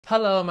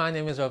Hello, my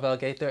name is Rovell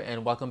Gaither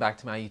and welcome back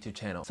to my YouTube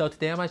channel. So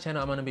today on my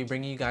channel, I'm going to be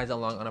bringing you guys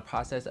along on a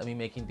process of me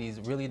making these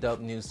really dope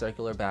new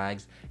circular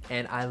bags.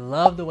 And I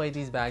love the way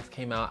these bags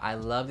came out. I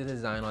love the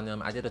design on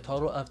them. I did a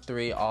total of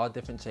 3, all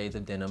different shades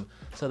of denim.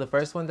 So the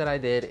first one that I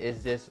did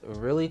is this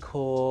really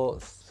cool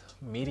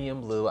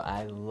medium blue.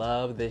 I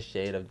love this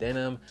shade of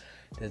denim.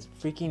 This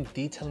freaking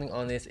detailing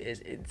on this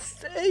is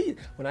insane.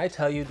 When I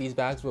tell you these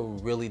bags were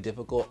really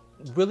difficult,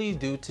 really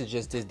due to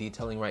just this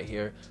detailing right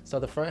here. So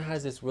the front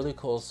has this really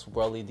cool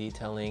swirly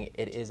detailing.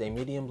 It is a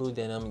medium blue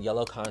denim,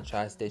 yellow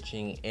contrast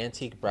stitching,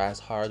 antique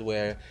brass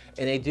hardware,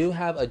 and they do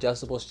have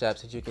adjustable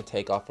straps that you can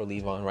take off or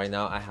leave on. Right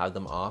now I have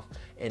them off.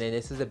 And then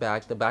this is the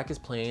back. The back is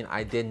plain.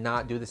 I did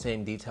not do the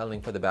same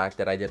detailing for the back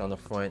that I did on the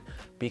front,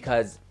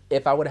 because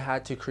if I would have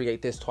had to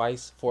create this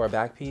twice for a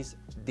back piece,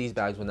 these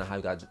bags would not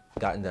have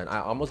gotten done. I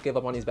almost gave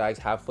up on these bags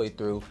halfway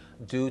through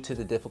due to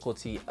the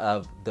difficulty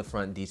of the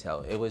front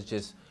detail. It was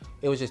just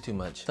too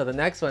much. So the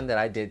next one that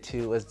I did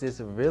too was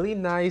this really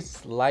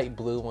nice light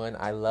blue one.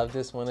 I love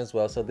this one as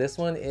well. So this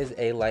one is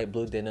a light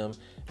blue denim,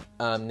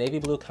 navy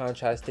blue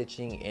contrast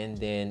stitching, and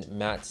then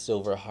matte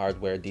silver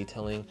hardware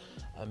detailing.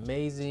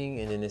 Amazing.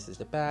 And then this is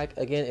the back.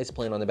 Again, it's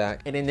plain on the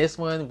back. And then this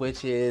one,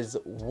 which is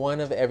one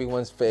of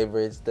everyone's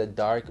favorites, the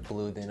dark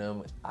blue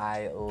denim.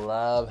 I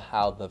love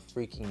how the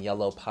freaking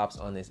yellow pops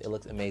on this. It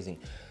looks amazing.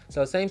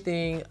 So same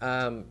thing,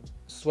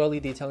 swirly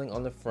detailing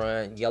on the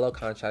front, yellow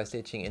contrast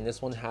stitching, and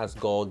this one has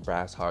gold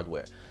brass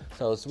hardware.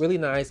 So it's really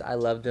nice. I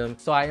love them.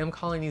 So I am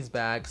calling these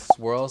bags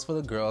swirls for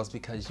the girls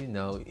because you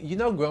know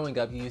growing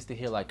up you used to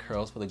hear like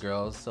curls for the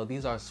girls. So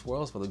these are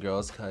swirls for the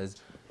girls because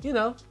you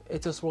know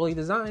it's a swirly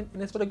design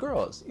and it's for the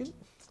girls.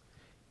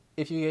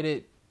 If you get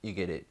it, you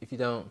get it. If you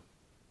don't,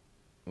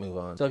 move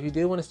on. So if you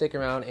do want to stick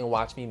around and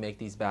watch me make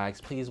these bags,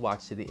 please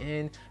watch to the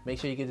end. Make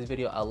sure you give this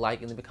video a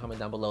like and leave a comment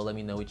down below. Let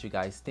me know what you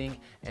guys think,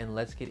 and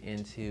let's get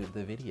into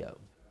the video.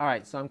 All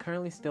right, so I'm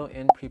currently still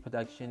in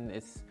pre-production.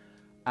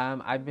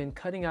 I've been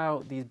cutting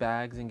out these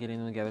bags and getting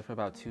them together for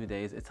about 2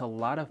 days. It's a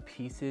lot of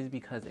pieces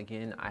because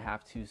again, I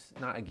have to,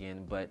 not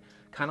again, but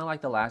kind of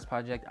like the last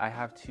project, I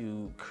have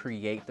to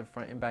create the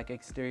front and back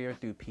exterior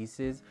through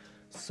pieces.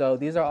 So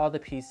these are all the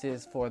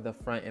pieces for the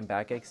front and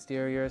back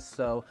exterior.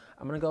 So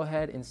I'm gonna go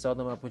ahead and sew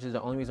them up, which is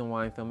the only reason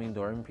why I'm filming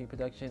during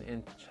pre-production.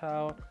 And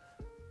child,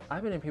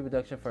 I've been in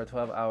pre-production for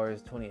 12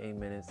 hours, 28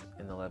 minutes,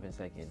 and 11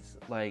 seconds.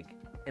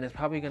 And it's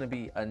probably gonna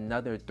be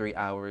another 3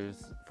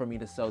 hours for me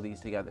to sew these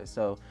together.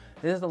 So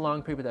this is a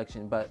long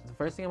pre-production, but the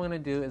first thing I'm gonna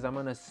do is I'm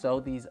gonna sew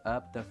these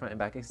up, the front and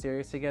back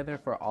exteriors together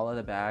for all of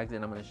the bags,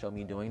 and I'm gonna show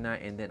me doing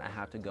that, and then I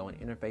have to go and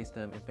interface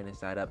them and finish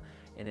that up,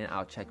 and then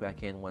I'll check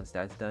back in once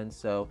that's done.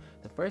 So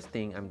the first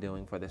thing I'm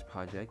doing for this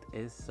project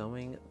is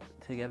sewing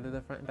together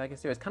the front and back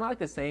exterior. It's kind of like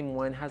the same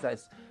one, has that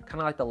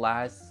kind of like the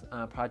last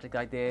project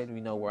I did,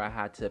 where I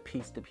had to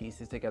piece the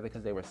pieces together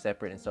because they were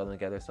separate and sew them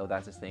together. So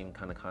that's the same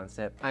kind of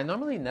concept. I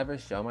normally never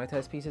show my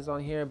test pieces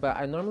on here, but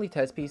I normally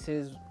test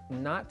pieces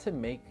not to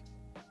make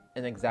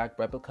an exact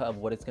replica of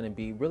what it's going to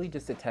be, really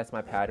just to test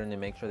my pattern and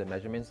make sure the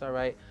measurements are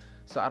right.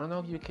 So I don't know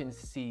if you can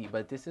see,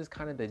 but this is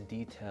kind of the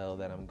detail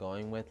that I'm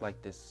going with,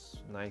 like this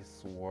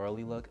nice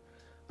swirly look.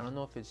 I don't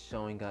know if it's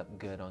showing up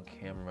good on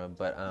camera,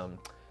 but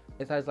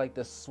it has like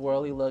the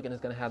swirly look, and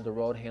it's gonna have the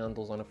rolled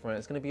handles on the front.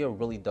 It's gonna be a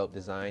really dope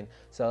design.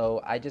 So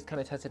I just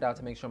kind of tested out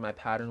to make sure my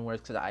pattern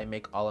works, because I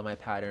make all of my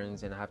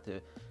patterns and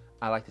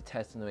I like to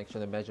test them to make sure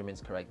the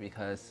measurement's correct,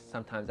 because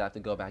sometimes I have to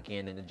go back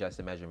in and adjust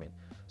the measurement.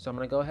 So I'm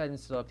gonna go ahead and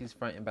sew up these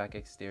front and back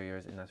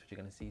exteriors, and that's what you're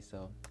gonna see.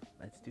 So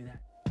let's do that.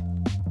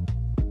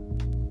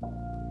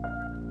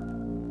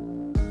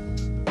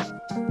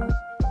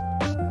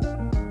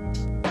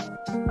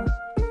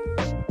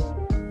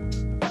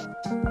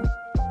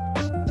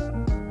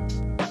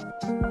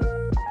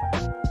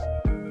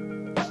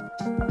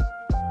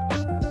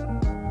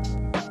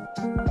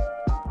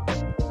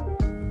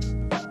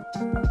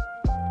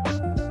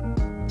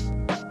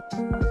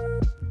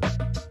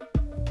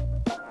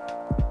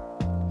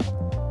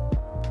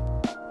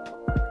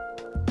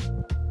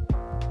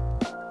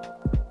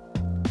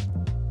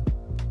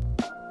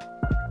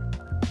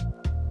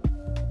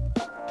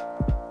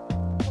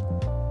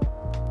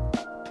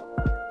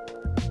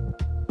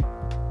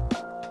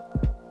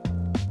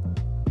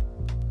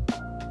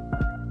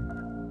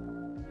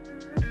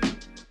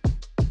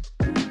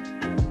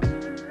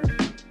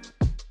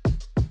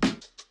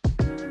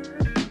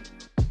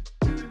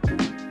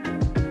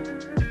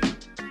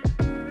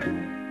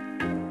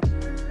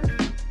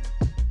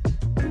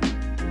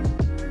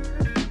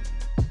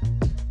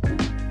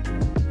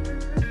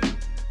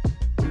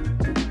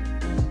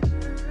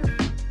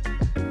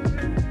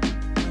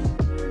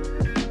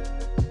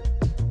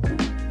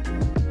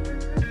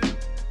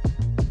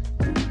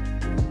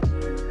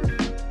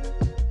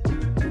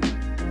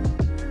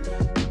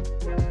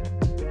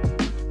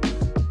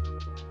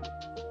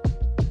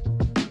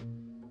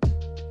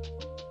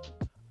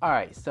 All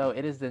right, so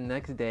it is the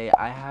next day.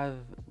 I have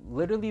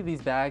literally,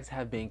 these bags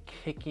have been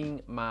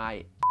kicking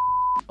my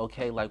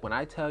okay. Like when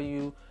I tell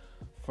you,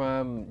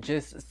 from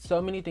just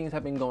so many things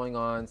have been going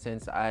on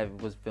since I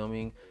was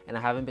filming, and I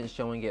haven't been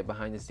showing it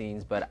behind the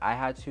scenes, but I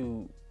had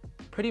to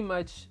pretty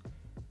much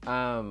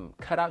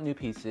cut out new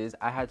pieces.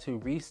 I had to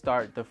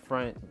restart the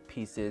front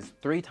pieces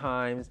 3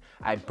 times.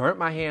 I burnt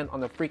my hand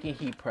on the freaking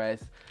heat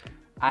press.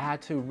 I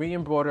had to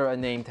re-embroider a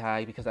name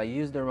tag because I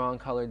used the wrong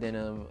color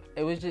denim.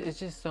 It's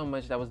just so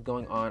much that was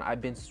going on.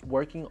 I've been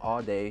working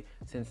all day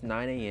since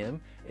 9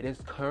 a.m. It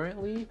is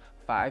currently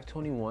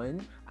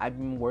 5:21. I've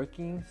been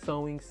working,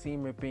 sewing,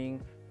 seam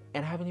ripping,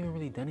 and I haven't even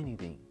really done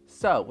anything.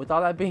 So with all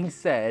that being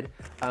said,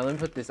 let me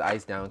put this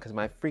ice down because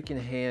my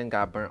freaking hand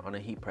got burnt on a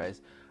heat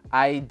press.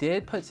 I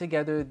did put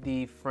together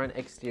the front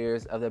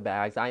exteriors of the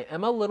bags. I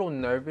am a little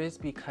nervous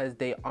because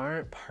they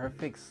aren't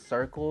perfect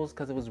circles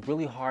because it was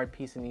really hard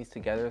piecing these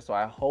together. So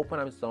I hope when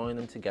I'm sewing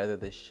them together,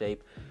 the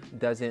shape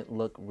doesn't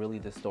look really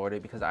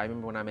distorted, because I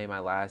remember when I made my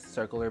last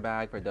circular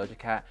bag for Doja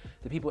Cat,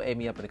 the people ate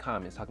me up in the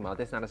comments talking about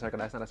that's not a circle,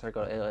 that's not a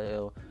circle,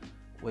 ew,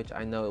 which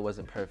I know it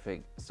wasn't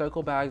perfect.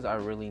 Circle bags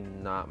are really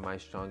not my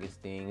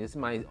strongest thing. This is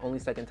my only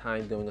second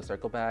time doing a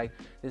circle bag.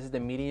 This is the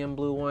medium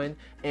blue one.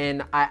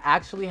 And I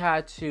actually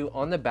had to,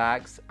 on the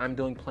backs, I'm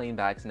doing plain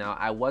backs now.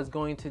 I was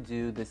going to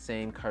do the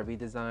same curvy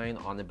design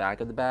on the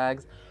back of the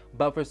bags,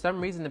 but for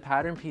some reason the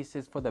pattern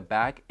pieces for the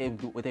back,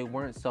 they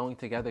weren't sewing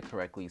together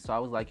correctly. So I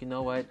was like, you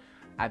know what?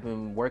 I've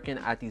been working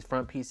at these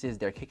front pieces,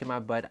 they're kicking my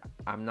butt.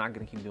 I'm not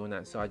gonna keep doing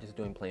that, so I'm just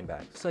doing plain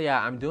backs. So yeah,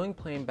 I'm doing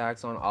plain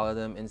backs on all of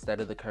them instead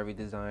of the curvy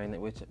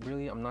design, which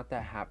really I'm not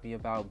that happy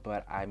about,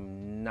 but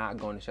I'm not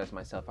going to stress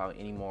myself out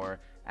anymore,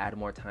 add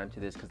more time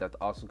to this, because that's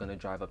also gonna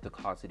drive up the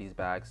cost of these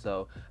bags.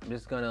 So I'm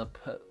just gonna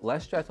put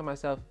less stress on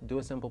myself, do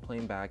a simple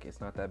plain back.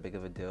 It's not that big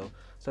of a deal.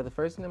 So the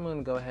first thing I'm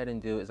gonna go ahead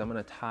and do is I'm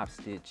gonna top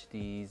stitch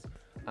these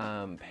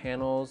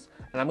panels,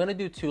 and I'm gonna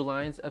do 2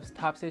 lines of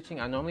top stitching.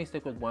 I normally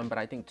stick with 1, but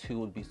I think 2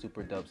 would be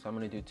super dope, so I'm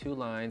gonna do 2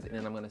 lines, and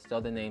then I'm gonna sew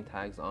the name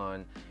tags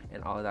on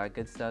and all of that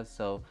good stuff.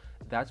 So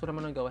that's what I'm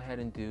gonna go ahead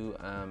and do,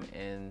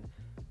 and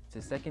it's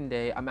the second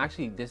day. I'm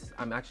actually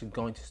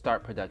going to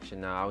start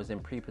production now. I was in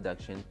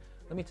pre-production.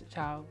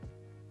 Ciao.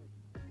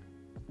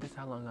 This is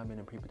how long I've been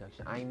in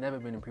pre-production. I ain't never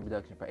been in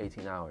pre-production for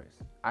 18 hours.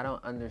 I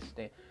don't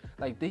understand.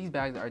 Like, these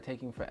bags are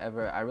taking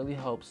forever. I really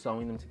hope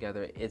sewing them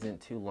together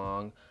isn't too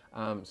long.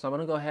 So I'm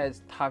gonna go ahead,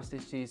 top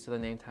stitch these so the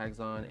name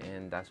tags on,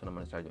 and that's what I'm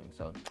gonna start doing.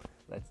 So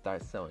let's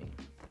start sewing,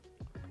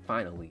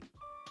 finally.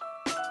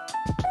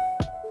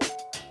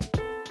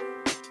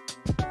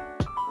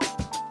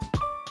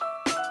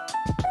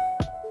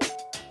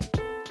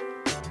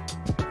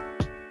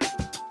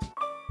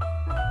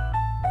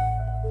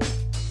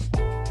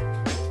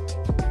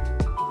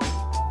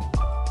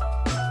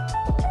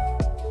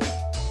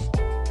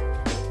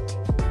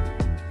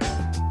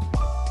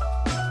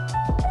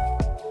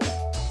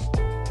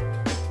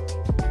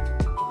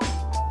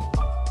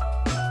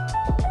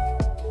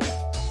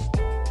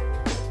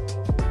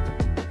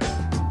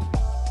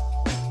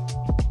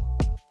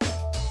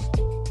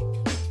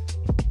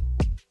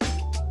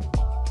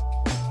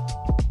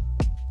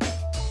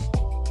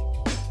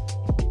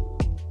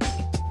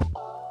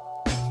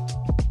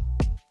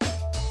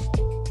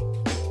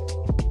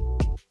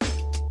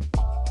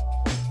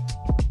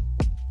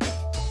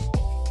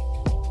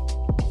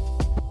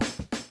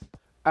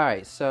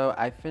 Alright, so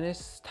I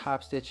finished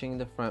top stitching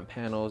the front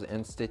panels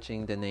and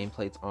stitching the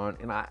nameplates on,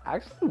 and I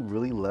actually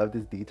really love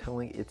this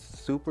detailing. It's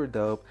super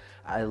dope.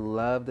 I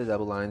love the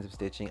double lines of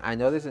stitching. I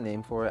know there's a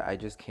name for it, I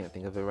just can't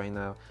think of it right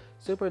now.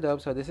 Super dope.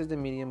 So this is the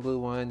medium blue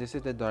one, this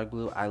is the dark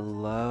blue. I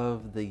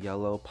love the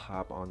yellow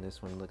pop on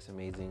this one, it looks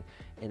amazing.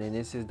 And then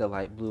this is the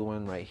light blue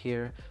one right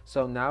here.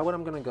 So now what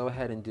I'm gonna go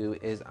ahead and do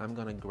is I'm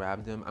gonna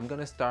grab them. I'm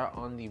gonna start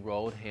on the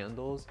rolled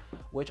handles,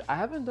 which I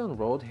haven't done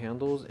rolled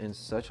handles in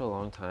such a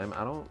long time.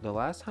 The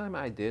last time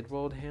I did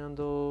rolled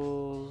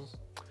handles,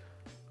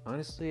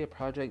 honestly, a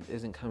project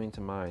isn't coming to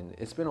mind.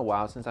 It's been a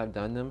while since I've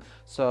done them.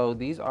 So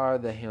these are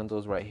the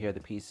handles right here, the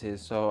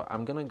pieces. So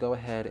I'm gonna go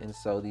ahead and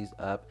sew these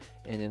up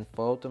and then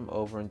fold them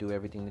over and do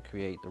everything to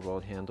create the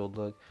rolled handle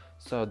look.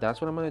 So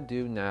that's what I'm gonna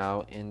do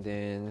now. And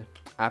then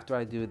after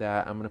I do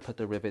that, I'm gonna put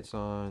the rivets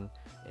on,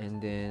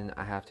 and then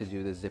I have to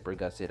do the zipper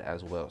gusset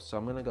as well. So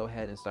I'm gonna go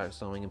ahead and start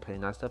sewing and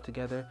putting that stuff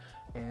together,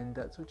 and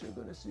that's what you're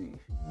gonna see.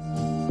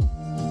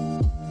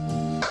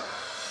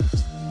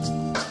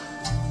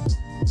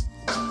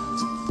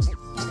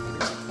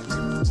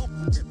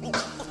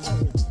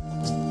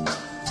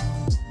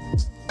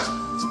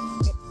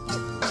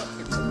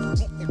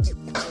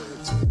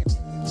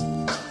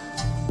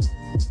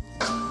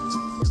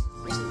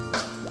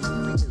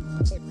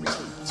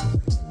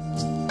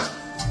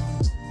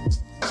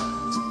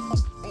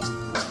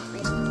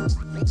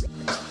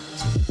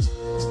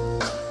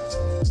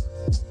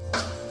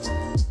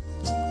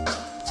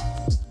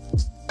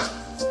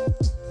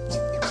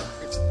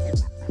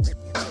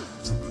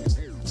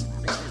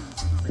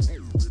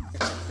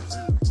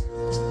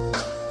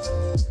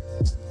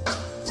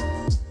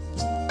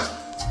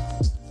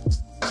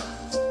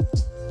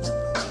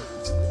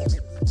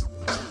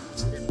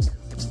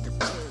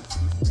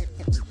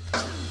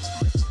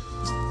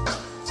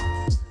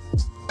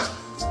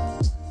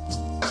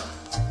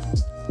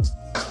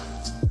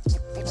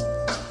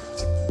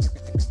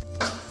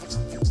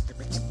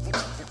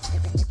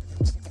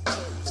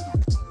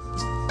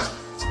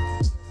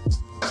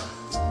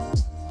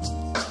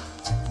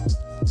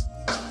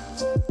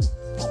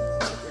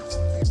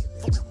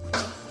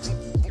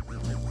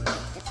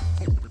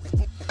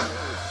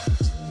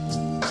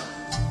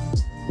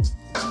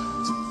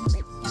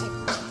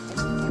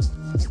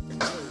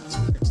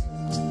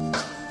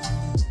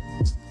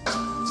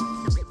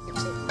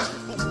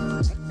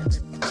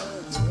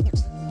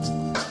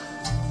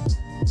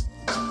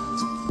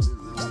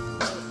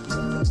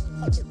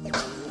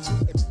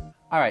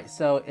 All right,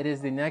 so it is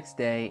the next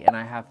day and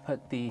I have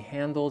put the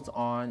handles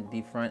on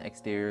the front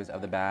exteriors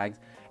of the bags.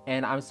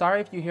 And I'm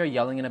sorry if you hear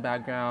yelling in the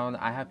background.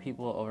 I have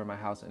people over my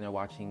house and they're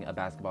watching a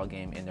basketball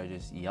game and they're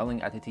just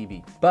yelling at the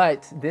TV.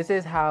 But this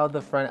is how the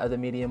front of the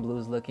medium blue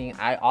is looking.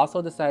 I also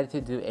decided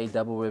to do a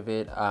double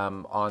rivet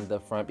on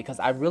the front because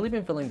I've really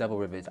been feeling double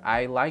rivets.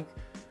 I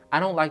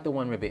don't like the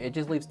one rivet. It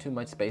just leaves too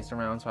much space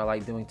around, so I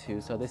like doing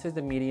two. So this is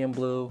the medium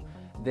blue.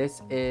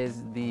 This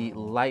is the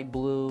light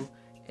blue.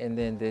 And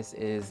then this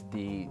is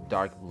the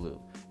dark blue.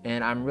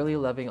 And I'm really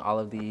loving all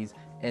of these.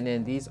 And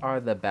then these are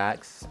the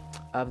backs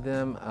of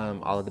them.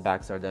 All of the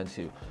backs are done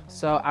too.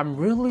 So I'm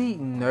really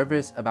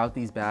nervous about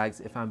these bags,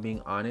 if I'm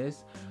being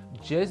honest,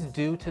 just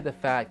due to the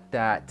fact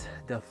that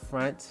the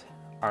front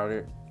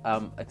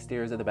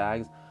exteriors of the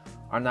bags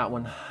are not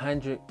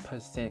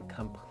 100%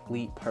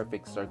 complete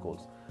perfect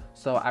circles.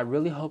 So I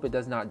really hope it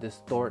does not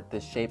distort the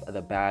shape of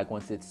the bag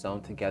once it's sewn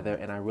together.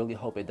 And I really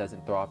hope it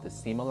doesn't throw off the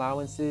seam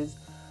allowances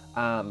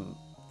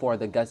for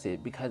the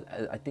gusset, because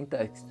I think the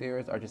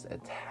exteriors are just a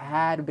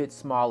tad bit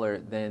smaller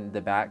than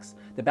the backs.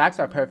 The backs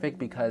are perfect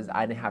because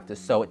I didn't have to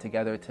sew it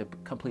together to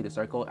complete a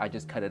circle. I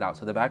just cut it out.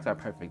 So the backs are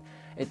perfect.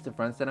 It's the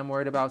fronts that I'm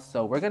worried about.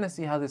 So we're gonna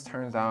see how this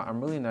turns out. I'm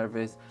really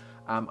nervous.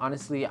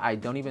 Honestly, I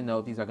don't even know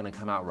if these are gonna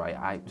come out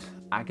right.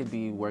 I could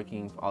be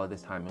working all of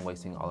this time and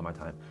wasting all of my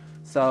time.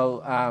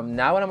 So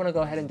now what I'm gonna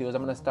go ahead and do is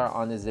I'm gonna start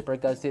on the zipper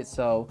gusset.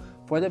 So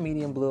for the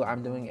medium blue,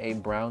 I'm doing a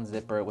brown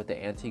zipper with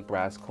the antique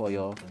brass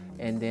coil.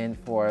 And then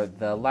for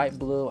the light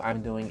blue,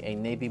 I'm doing a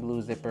navy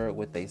blue zipper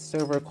with a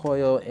silver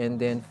coil. And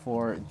then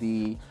for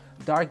the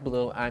dark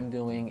blue, I'm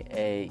doing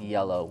a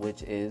yellow,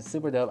 which is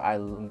super dope.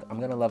 I'm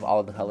gonna love all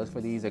of the colors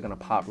for these. They're gonna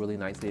pop really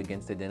nicely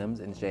against the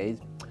denims and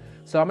shades.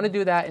 So I'm gonna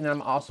do that, and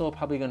I'm also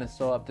probably gonna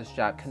sew up the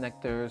strap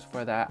connectors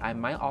for that. I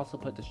might also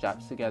put the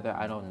straps together.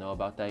 I don't know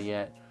about that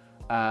yet.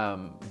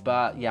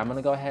 But yeah, I'm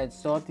gonna go ahead,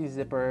 sew up these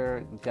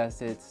zipper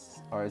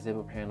gussets or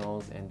zipper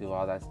panels and do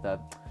all that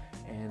stuff.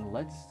 And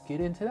let's get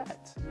into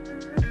that.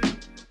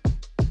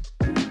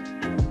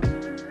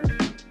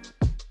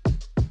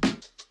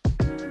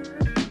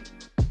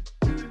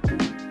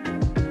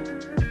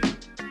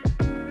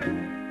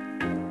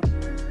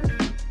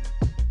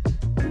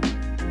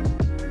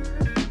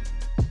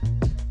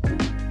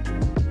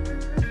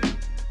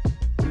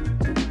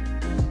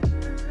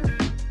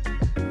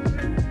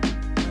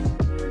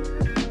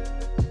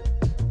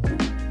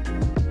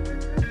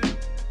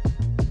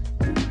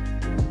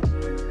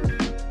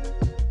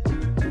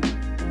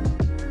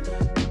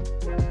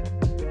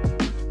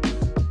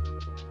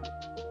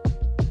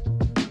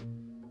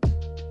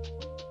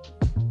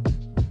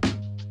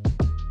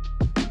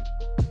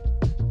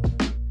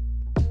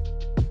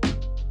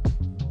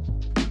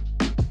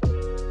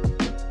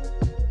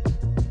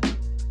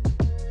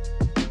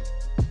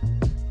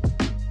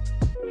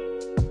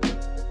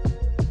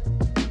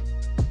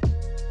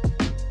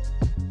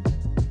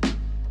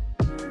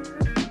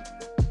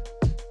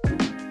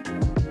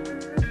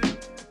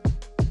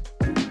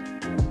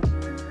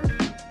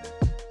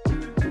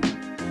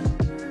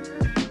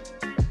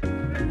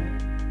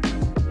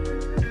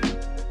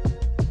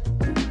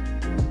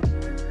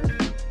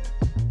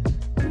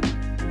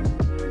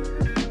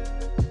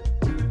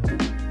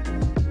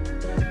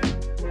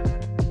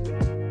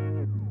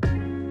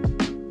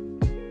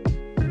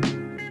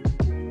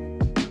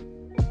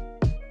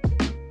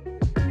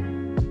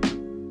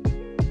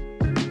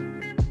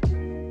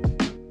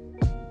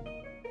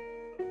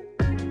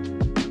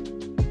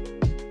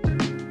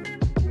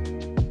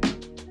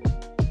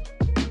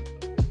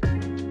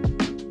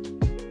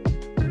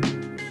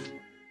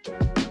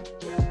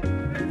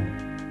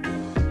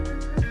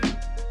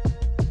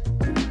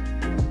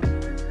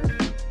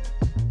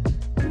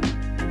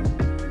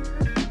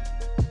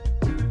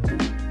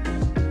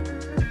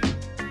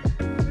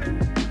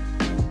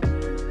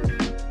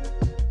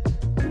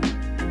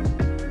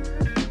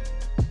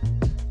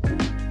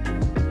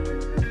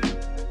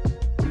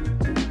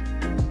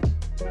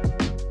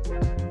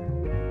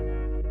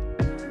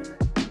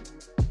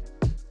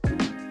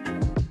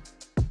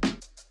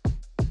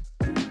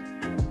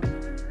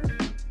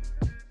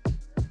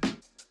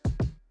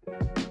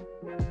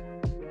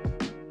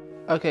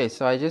 Okay,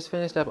 so I just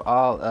finished up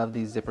all of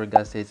these zipper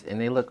gussets and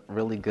they look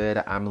really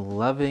good. I'm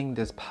loving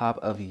this pop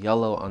of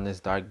yellow on this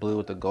dark blue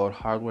with the gold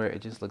hardware.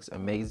 It just looks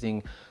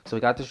amazing. So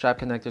we got the strap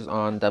connectors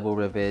on, double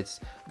rivets,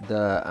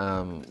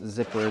 the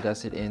zipper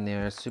gusset in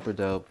there, super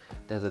dope.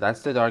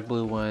 That's the dark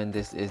blue one.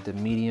 This is the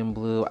medium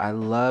blue. I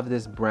love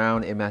this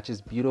brown. It matches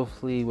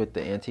beautifully with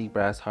the antique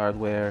brass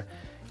hardware.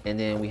 And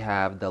then we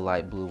have the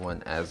light blue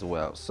one as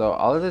well. So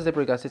all of the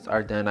zipper gussets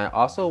are done. I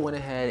also went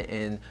ahead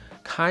and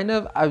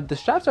the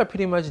straps are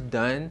pretty much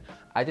done.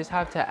 I just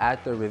have to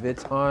add the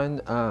rivets on.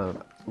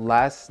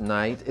 Last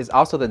night is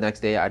also the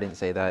next day. I didn't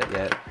say that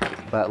yet,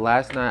 but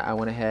last night I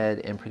went ahead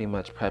and pretty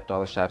much prepped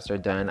all the straps. Are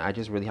done. I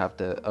just really have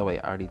to,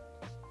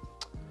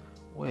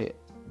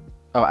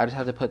 I just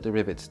have to put the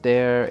rivets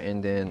there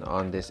and then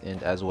on this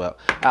end as well.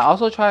 I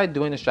also tried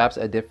doing the straps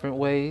a different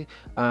way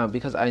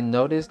because I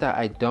noticed that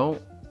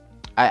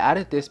I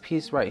added this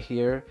piece right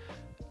here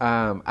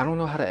I don't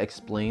know how to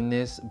explain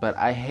this, but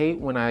I hate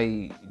when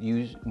I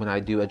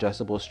do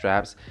adjustable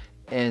straps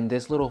and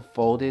this little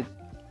fold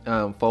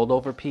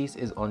over piece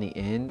is on the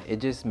end. It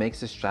just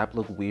makes the strap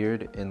look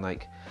weird. And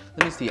like,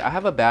 let me see, I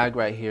have a bag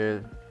right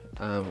here,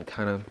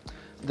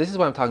 this is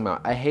what I'm talking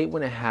about. I hate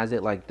when it has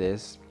it like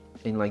this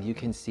and like you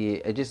can see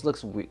it just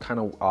looks kind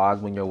of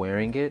odd when you're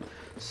wearing it.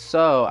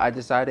 So I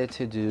decided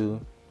to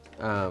do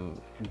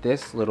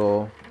this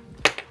little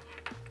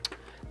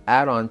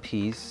add-on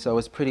piece, so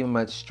it's pretty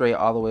much straight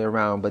all the way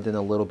around, but then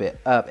a little bit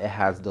up it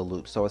has the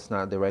loop, so it's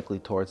not directly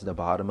towards the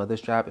bottom of the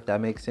strap, if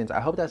that makes sense. I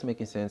hope that's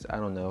making sense. I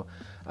don't know,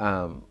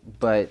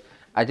 but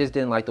I just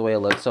didn't like the way it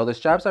looked. So the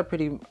straps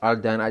are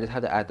done. I just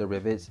have to add the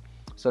rivets.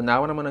 So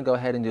now what I'm going to go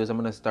ahead and do is I'm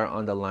going to start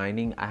on the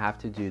lining. I have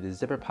to do the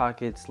zipper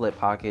pockets, slip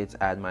pockets,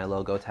 add my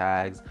logo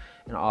tags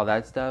and all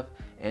that stuff,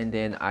 and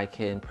then I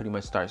can pretty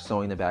much start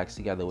sewing the bags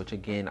together, which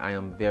again, I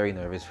am very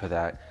nervous for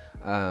that.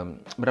 But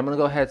I'm gonna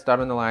go ahead,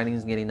 start on the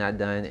linings, getting that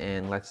done,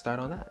 and let's start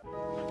on that.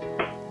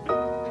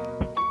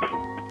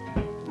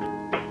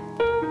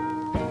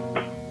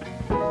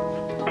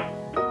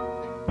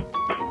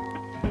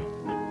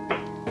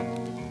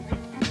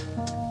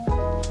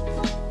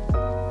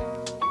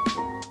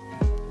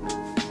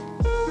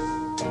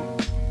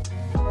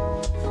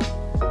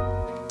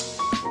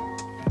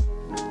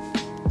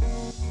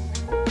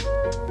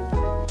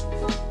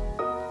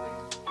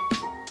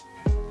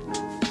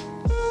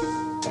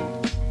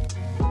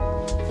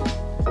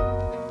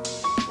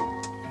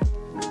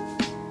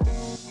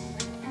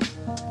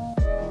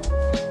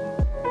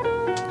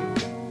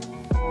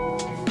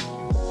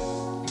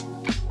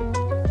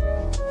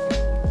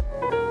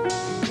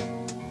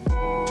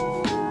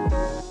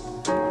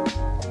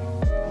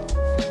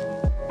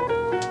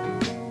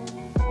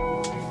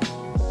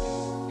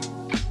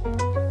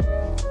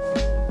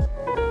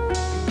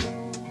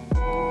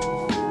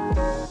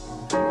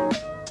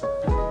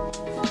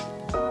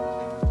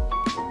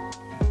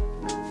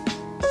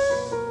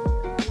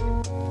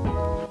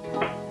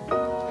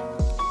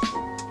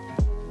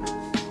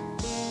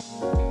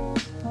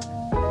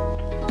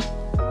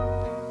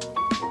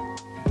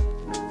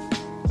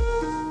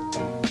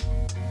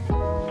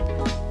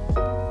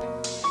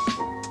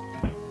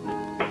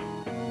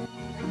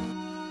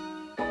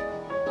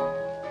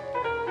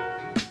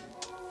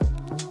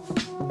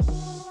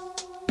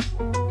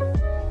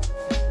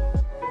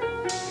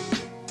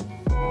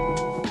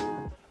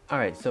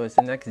 Alright, so it's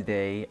the next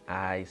day.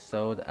 I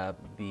sewed up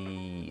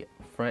the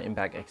front and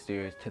back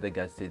exteriors to the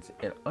gussets.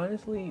 It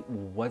honestly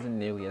wasn't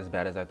nearly as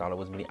bad as I thought it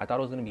was going to be. I thought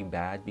it was going to be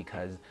bad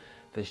because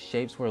the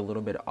shapes were a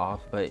little bit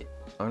off, but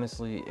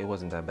honestly, it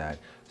wasn't that bad.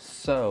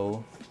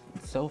 So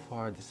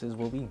far, this is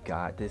what we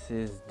got. This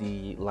is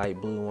the light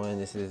blue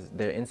one.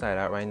 They're inside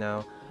out right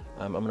now.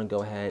 I'm going to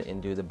go ahead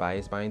and do the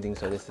bias binding.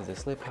 So this is a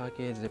slip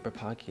pocket, zipper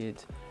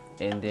pocket,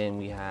 and then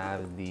we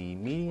have the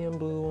medium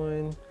blue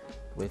one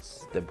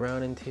with the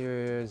brown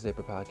interior,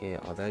 zipper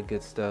pocket, all that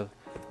good stuff.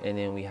 And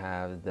then we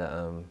have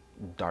the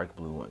dark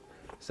blue one.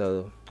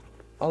 So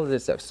all of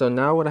this stuff. So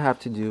now what I have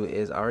to do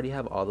is I already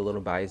have all the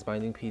little bias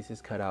binding pieces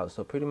cut out.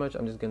 So pretty much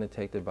I'm just gonna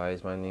take the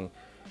bias binding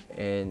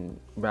and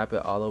wrap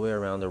it all the way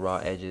around the raw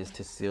edges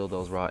to seal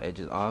those raw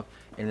edges off.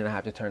 And then I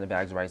have to turn the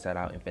bags right side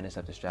out and finish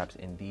up the straps,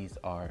 and these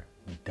are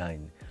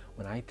done.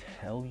 When I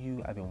tell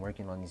you I've been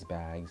working on these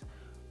bags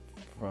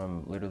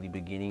from literally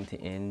beginning to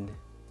end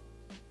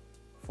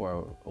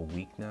for a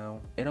week now,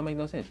 it don't make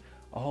no sense,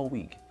 a whole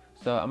week.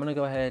 So I'm gonna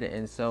go ahead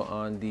and sew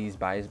on these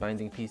bias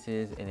binding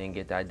pieces and then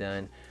get that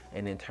done,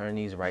 and then turn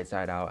these right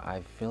side out.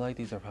 I feel like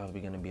these are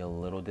probably gonna be a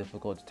little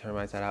difficult to turn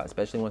right side out,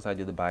 especially once I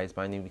do the bias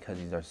binding, because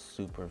these are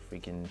super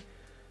freaking,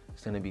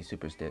 it's gonna be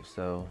super stiff.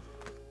 So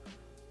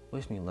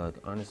wish me luck.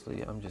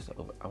 Honestly, I'm just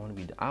over,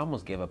 I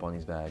almost gave up on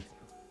these bags.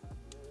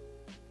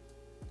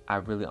 I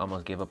really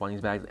almost gave up on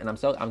these bags, and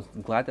I'm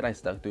glad that I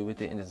stuck through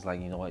with it and just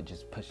like, you know what,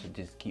 just push it,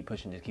 just keep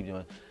pushing, just keep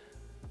doing.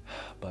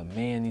 But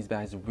man, these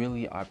bags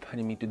really are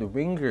putting me through the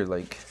ringer.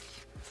 Like,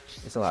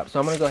 it's a lot. So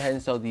I'm gonna go ahead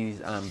and sew these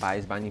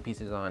bias binding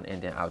pieces on,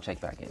 and then I'll check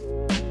back in.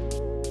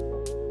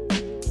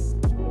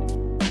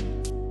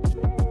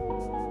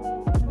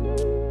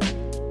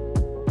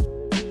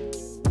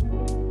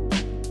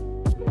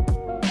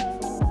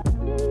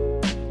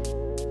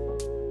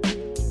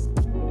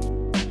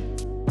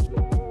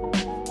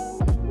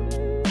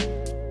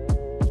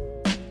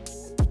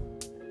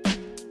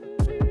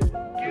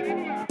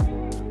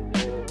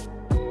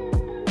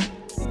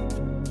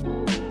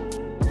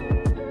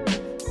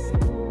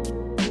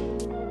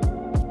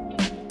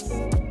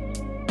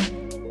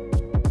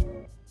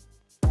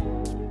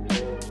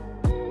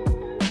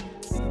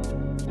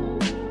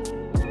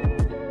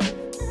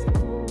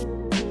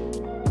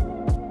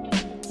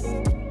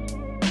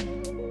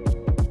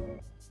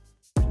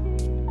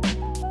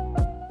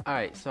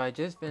 Alright, so I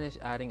just finished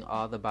adding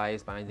all the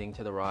bias binding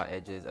to the raw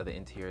edges of the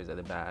interiors of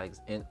the bags,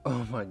 and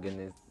oh my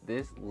goodness,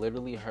 this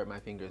literally hurt my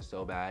fingers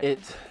so bad. It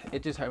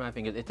just hurt my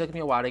fingers. It took me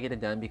a while to get it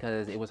done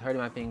because it was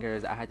hurting my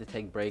fingers. I had to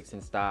take breaks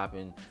and stop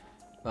and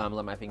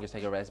let my fingers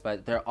take a rest,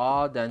 but they're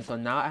all done. So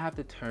now I have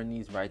to turn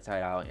these right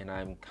side out, and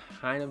I'm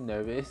kind of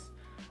nervous.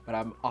 but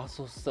I'm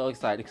also so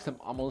excited because I'm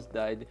almost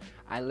done.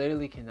 I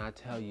literally cannot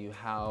tell you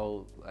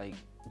how like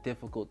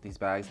difficult these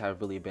bags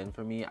have really been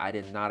for me. I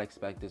did not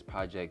expect this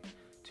project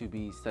to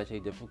be such a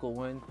difficult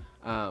one,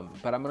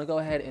 but I'm gonna go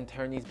ahead and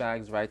turn these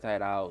bags right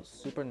side out.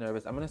 Super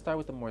nervous. I'm gonna start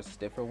with the more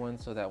stiffer one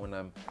so that when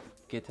I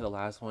get to the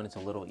last one, it's a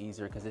little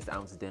easier because this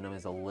ounce denim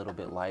is a little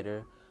bit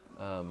lighter.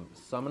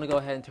 So I'm gonna go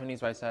ahead and turn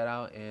these right side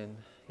out, and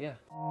yeah.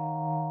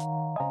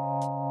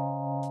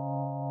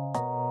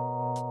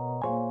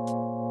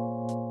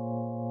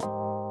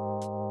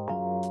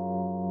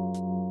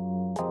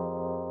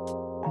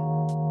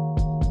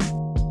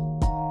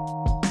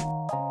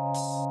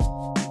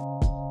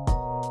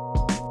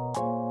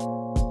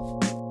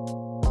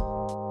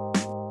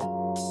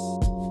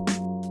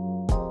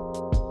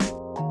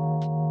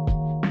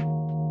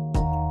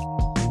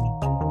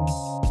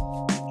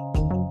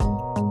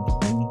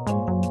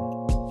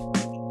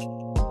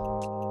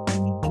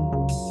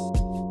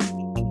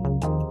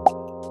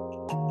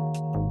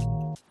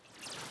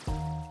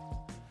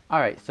 All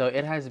right, so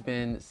it has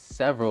been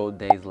several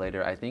days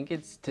later. I think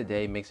it's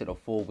today makes it a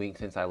full week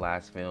since I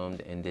last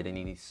filmed and did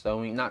any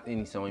sewing, not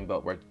any sewing,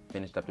 but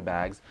finished up the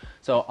bags.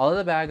 So all of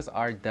the bags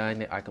are done,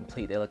 they are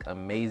complete, they look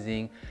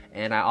amazing.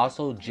 And I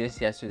also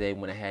just yesterday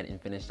went ahead and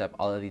finished up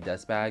all of the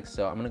dust bags.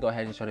 So I'm gonna go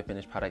ahead and show the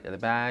finished product of the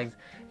bags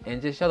and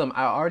just show them.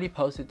 I already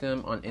posted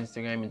them on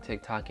Instagram and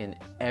TikTok and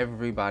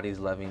everybody's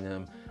loving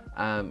them.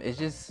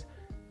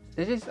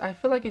 I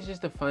feel like it's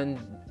just a fun,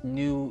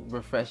 new,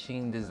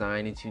 refreshing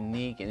design. It's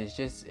unique and it's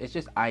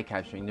just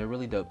eye-capturing. They're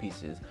really dope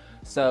pieces.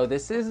 So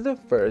this is the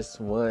first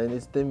one.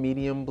 It's the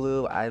medium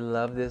blue. I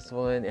love this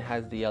one. It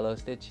has the yellow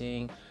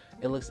stitching.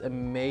 It looks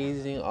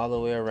amazing all the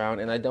way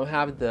around. And I don't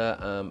have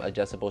the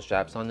adjustable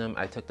straps on them.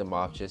 I took them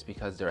off just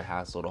because they're a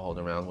hassle to hold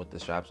around with the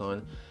straps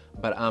on.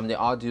 But they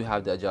all do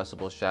have the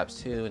adjustable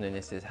straps too. And then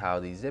this is how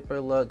the zipper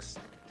looks.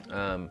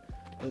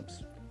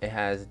 Oops. It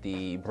has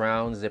the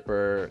brown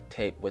zipper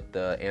tape with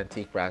the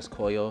antique brass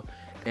coil,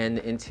 and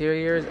the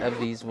interiors of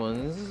these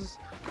ones,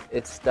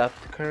 it's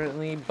stuffed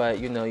currently,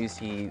 but you know, you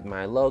see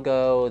my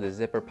logo, the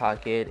zipper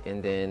pocket,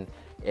 and then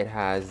it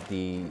has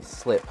the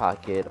slip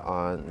pocket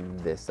on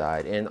this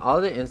side. And all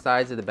the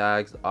insides of the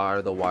bags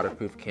are the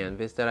waterproof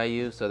canvas that I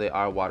use, so they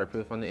are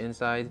waterproof on the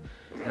inside.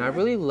 And I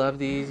really love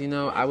these. You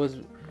know, I was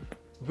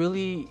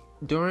really,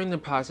 during the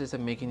process of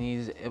making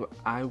these,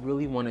 I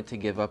really wanted to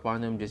give up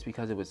on them just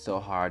because it was so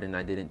hard and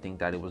I didn't think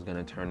that it was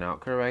going to turn out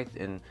correct.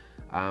 And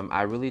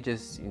I really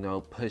just, you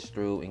know, pushed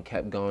through and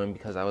kept going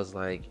because I was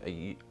like,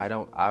 I've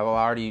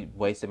already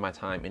wasted my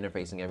time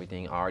interfacing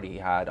everything. I already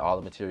had all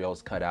the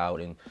materials cut out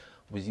and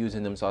was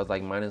using them, so I was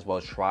like, might as well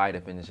try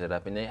to finish it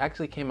up. And they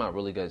actually came out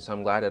really good, so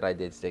I'm glad that I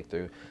did stick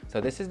through. So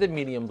this is the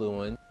medium blue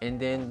one, and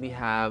then we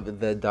have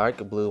the dark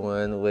blue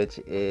one, which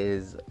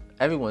is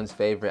everyone's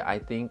favorite. I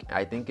think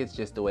it's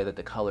just the way that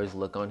the colors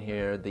look on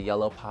here. The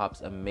yellow pops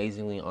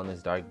amazingly on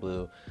this dark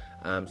blue.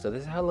 So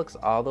this is how it looks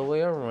all the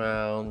way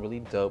around.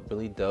 Really dope,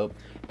 really dope.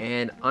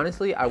 And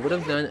honestly, I would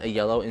have done a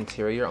yellow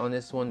interior on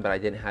this one, but I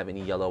didn't have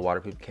any yellow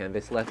waterproof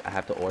canvas left. I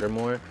have to order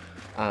more.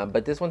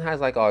 But this one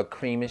has like a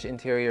creamish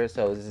interior,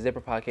 so it's a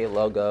zipper pocket,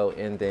 logo,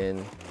 and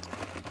then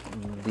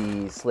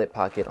the slip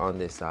pocket on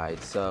this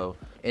side. So,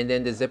 and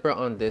then the zipper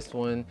on this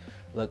one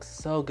looks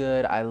so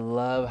good. I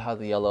love how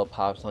the yellow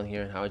pops on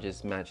here and how it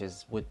just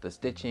matches with the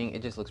stitching.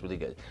 It just looks really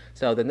good.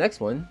 So the next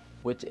one,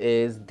 which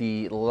is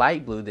the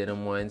light blue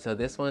denim one. So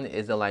this one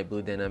is a light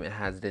blue denim. It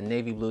has the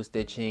navy blue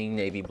stitching,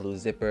 navy blue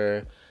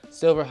zipper,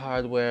 silver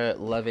hardware,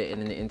 love it. And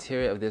then the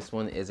interior of this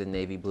one is a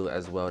navy blue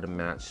as well to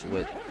match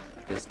with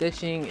the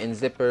stitching and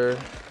zipper.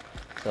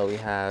 So we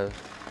have,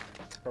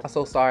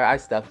 also sorry I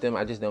stuffed them,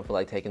 I just don't feel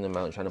like taking them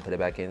out and trying to put it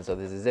back in. So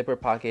there's a zipper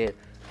pocket,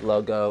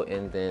 logo,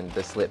 and then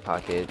the slip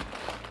pocket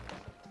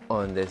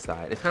on this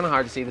side. It's kind of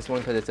hard to see this one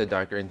because it's a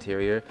darker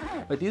interior,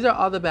 but these are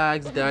all the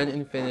bags done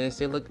and finished.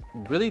 They look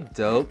really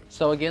dope.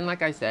 So again,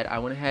 like I said, I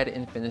went ahead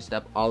and finished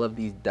up all of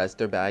these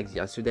duster bags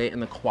yesterday, and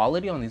the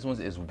quality on these ones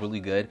is really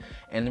good.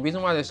 And the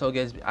reason why they're so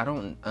good is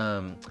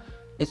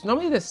it's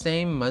normally the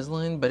same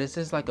muslin, but it's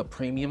just like a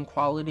premium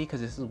quality because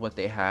this is what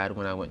they had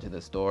when I went to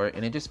the store,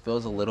 and it just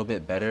feels a little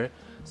bit better.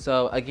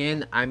 So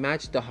again, I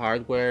matched the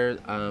hardware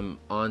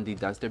on the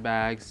duster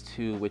bags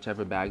to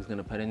whichever bag's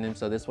gonna put in them.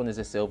 So this one is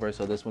a silver,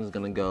 so this one's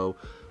gonna go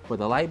for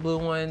the light blue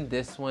one.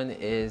 This one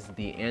is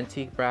the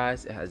antique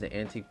brass. It has the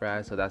antique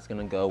brass, so that's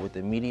gonna go with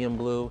the medium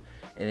blue.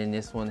 And then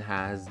this one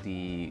has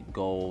the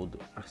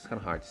gold, it's kind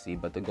of hard to see,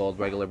 but the gold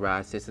regular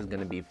brass. This is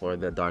gonna be for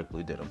the dark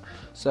blue denim.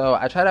 So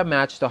I try to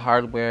match the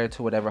hardware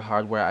to whatever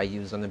hardware I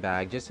use on the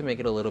bag just to make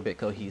it a little bit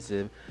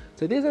cohesive.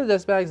 So these are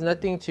dust bags,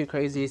 nothing too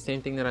crazy,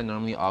 same thing that I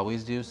normally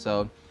always do.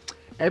 So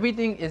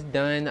everything is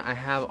done. I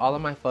have all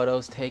of my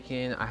photos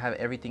taken. I have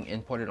everything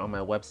imported on my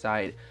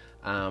website.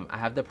 I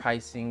have the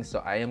pricing, so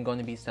I am going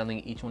to be selling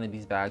each one of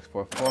these bags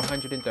for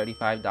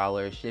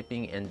 $435.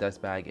 Shipping and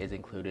dust bag is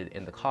included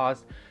in the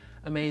cost.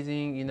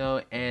 Amazing, you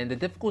know. And the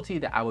difficulty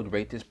that I would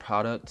rate this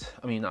project,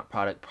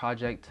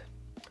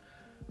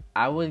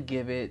 I would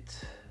give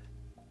it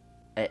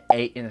an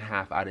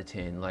 8.5 out of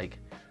 10. Like,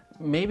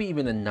 maybe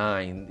even a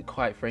 9,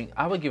 quite frank.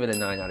 I would give it a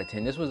 9 out of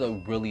 10. This was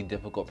a really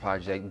difficult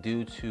project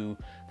due to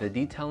the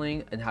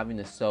detailing and having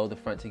to sew the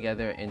front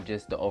together and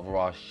just the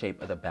overall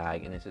shape of the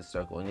bag, and it's a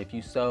circle. And if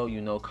you sew,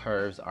 you know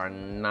curves are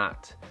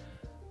not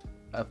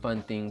a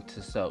fun thing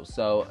to sew.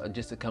 So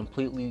just a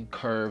completely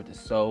curved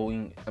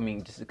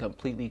just a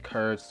completely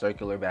curved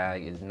circular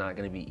bag is not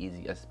going to be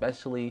easy,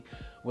 especially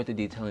with the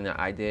detailing that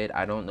I did.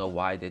 I don't know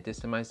why I did this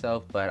to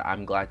myself, but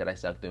I'm glad that I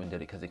stuck through and did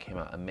it because it came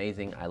out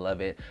amazing. I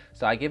love it.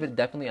 So I give it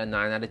definitely a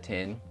 9 out of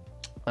 10.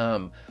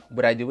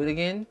 Would I do it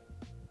again?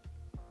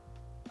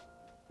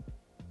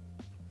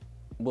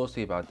 We'll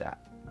see about that.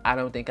 I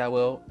don't think I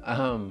will.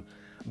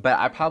 But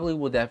I probably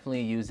will definitely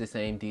use the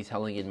same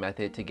detailing and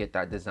method to get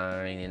that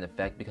design and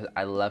effect because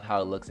I love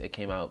how it looks.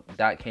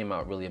 That came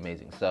out really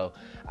amazing. So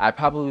I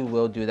probably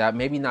will do that.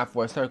 Maybe not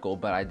for a circle,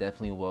 but I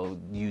definitely will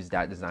use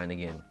that design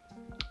again.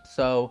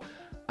 So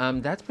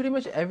that's pretty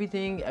much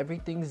everything.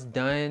 Everything's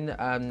done.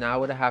 Now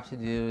what I have to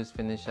do is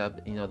finish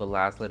up, the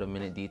last little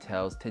minute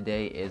details.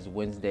 Today is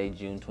Wednesday,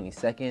 June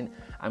 22nd.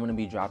 I'm gonna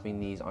be dropping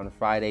these on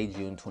Friday,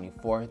 June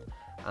 24th.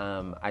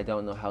 I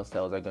don't know how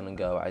sales are gonna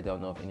go. I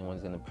don't know if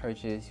anyone's gonna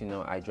purchase.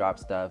 I drop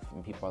stuff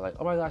and people are like,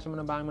 oh my gosh, I'm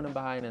gonna buy,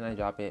 and then I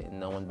drop it and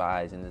no one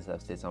buys, and this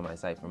stuff sits on my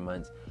site for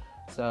months.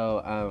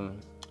 So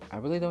I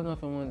really don't know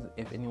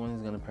if anyone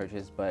is gonna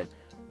purchase, but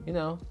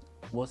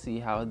we'll see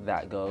how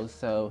that goes.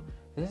 So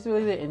this is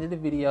really the end of the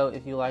video.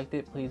 If you liked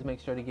it, please make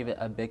sure to give it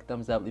a big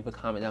thumbs up. Leave a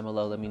comment down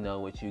below. Let me know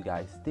what you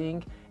guys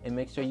think. And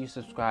make sure you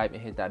subscribe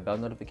and hit that bell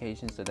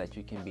notification so that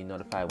you can be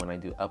notified when I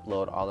do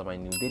upload all of my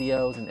new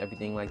videos and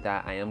everything like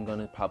that. I am going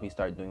to probably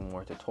start doing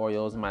more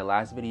tutorials. My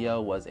last video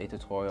was a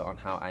tutorial on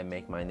how I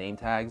make my name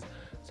tags.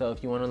 So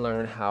if you want to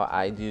learn how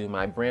I do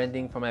my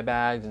branding for my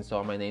bags and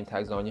sew my name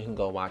tags on, you can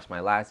go watch my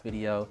last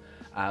video,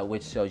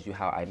 which shows you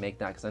how I make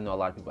that, because I know a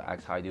lot of people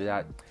ask how I do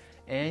that.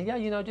 And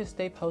yeah, just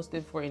stay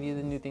posted for any of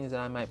the new things that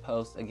I might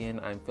post. Again,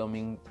 I'm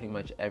filming pretty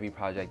much every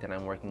project that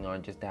I'm working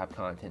on just to have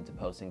content to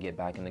post and get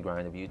back in the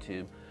grind of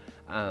YouTube.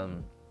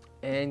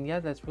 And yeah,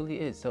 that's really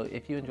it. So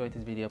if you enjoyed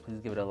this video, please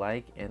give it a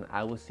like, and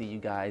I will see you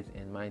guys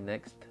in my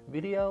next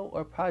video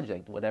or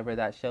project, whatever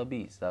that shall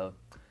be. So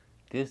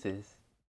deuces.